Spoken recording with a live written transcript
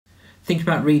Think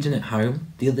about reading at home.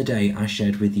 The other day I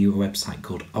shared with you a website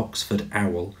called Oxford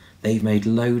Owl. They've made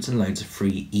loads and loads of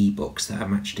free ebooks that are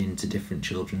matched into different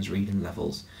children's reading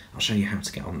levels. I'll show you how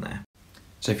to get on there.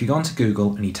 So if you go onto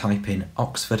Google and you type in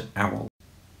Oxford Owl,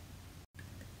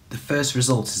 the first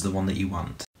result is the one that you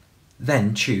want.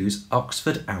 Then choose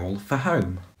Oxford Owl for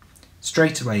home.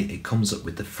 Straight away it comes up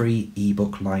with the free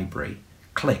ebook library.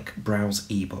 Click Browse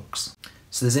eBooks.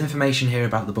 So there's information here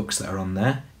about the books that are on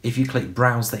there. If you click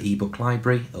Browse the ebook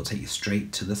library, it'll take you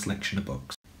straight to the selection of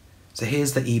books. So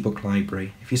here's the ebook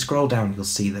library. If you scroll down, you'll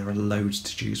see there are loads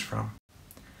to choose from.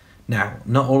 Now,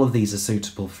 not all of these are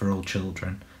suitable for all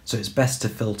children, so it's best to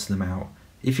filter them out.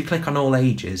 If you click on all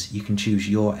ages, you can choose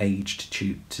your age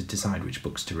to decide which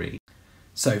books to read.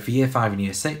 So for Year 5 and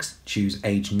Year 6, choose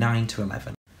age 9 to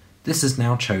 11. This has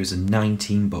now chosen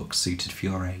 19 books suited for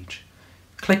your age.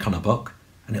 Click on a book,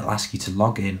 and it'll ask you to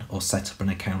log in or set up an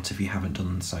account if you haven't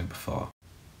done so before.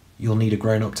 You'll need a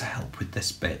grown-up to help with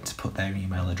this bit to put their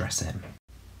email address in.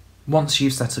 Once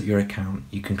you've set up your account,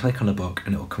 you can click on a book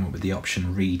and it'll come up with the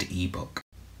option Read eBook.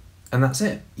 And that's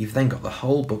it. You've then got the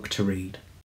whole book to read.